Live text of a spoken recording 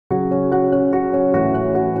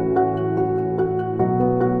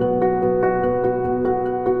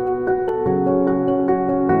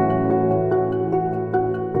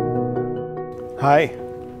Hi,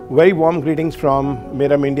 very warm greetings from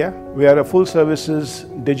Mirum, India. We are a full services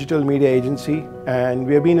digital media agency and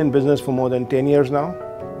we have been in business for more than 10 years now.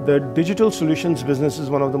 The digital solutions business is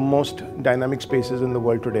one of the most dynamic spaces in the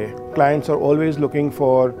world today. Clients are always looking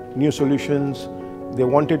for new solutions, they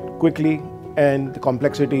want it quickly, and the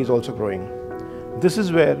complexity is also growing. This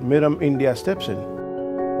is where Mirum India steps in.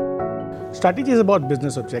 Strategy is about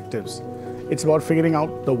business objectives. It's about figuring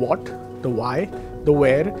out the what, the why, the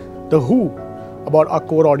where, the who about our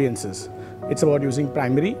core audiences. It's about using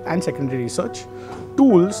primary and secondary research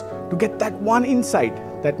tools to get that one insight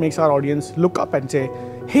that makes our audience look up and say,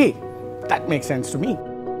 hey, that makes sense to me.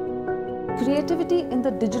 Creativity in the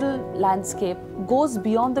digital landscape goes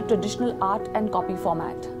beyond the traditional art and copy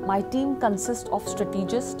format. My team consists of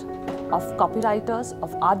strategists, of copywriters,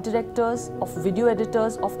 of art directors, of video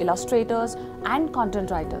editors, of illustrators, and content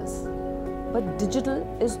writers. But digital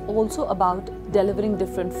is also about delivering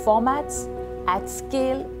different formats at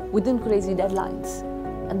scale within crazy deadlines.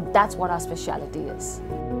 And that's what our specialty is.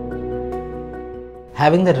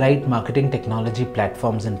 Having the right marketing technology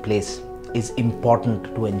platforms in place is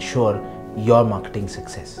important to ensure your marketing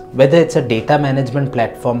success. Whether it's a data management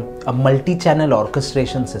platform, a multi-channel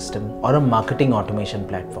orchestration system, or a marketing automation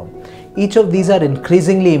platform, each of these are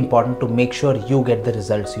increasingly important to make sure you get the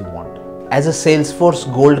results you want. As a Salesforce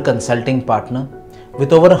Gold consulting partner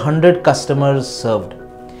with over 100 customers served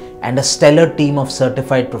and a stellar team of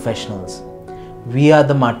certified professionals, we are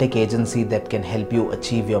the MarTech agency that can help you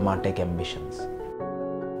achieve your MarTech ambitions.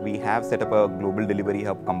 We have set up a global delivery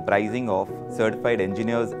hub comprising of certified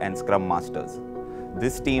engineers and Scrum Masters.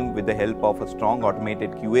 This team, with the help of a strong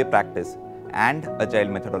automated QA practice and agile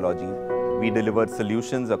methodology, we deliver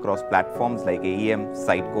solutions across platforms like AEM,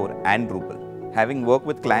 Sitecore and Drupal. Having worked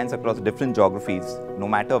with clients across different geographies, no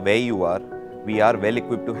matter where you are, we are well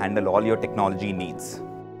equipped to handle all your technology needs.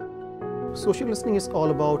 Social listening is all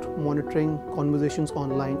about monitoring conversations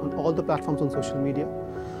online on all the platforms on social media.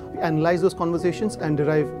 We analyze those conversations and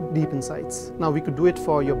derive deep insights. Now we could do it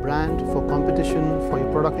for your brand, for competition, for your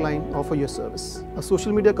product line, or for your service. A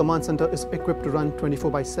social media command center is equipped to run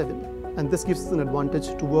 24/7, and this gives us an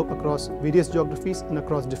advantage to work across various geographies and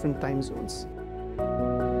across different time zones.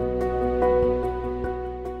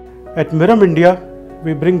 At Mirum India,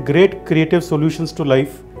 we bring great creative solutions to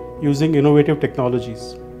life using innovative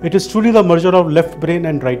technologies. It is truly the merger of left brain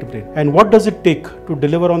and right brain. And what does it take to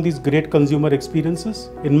deliver on these great consumer experiences?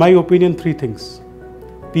 In my opinion, three things: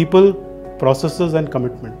 people, processes, and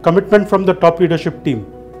commitment. Commitment from the top leadership team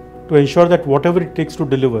to ensure that whatever it takes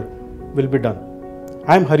to deliver will be done.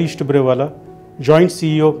 I am Harish Tibrewala, Joint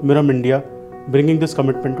CEO of Mirum India, bringing this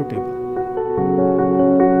commitment to table.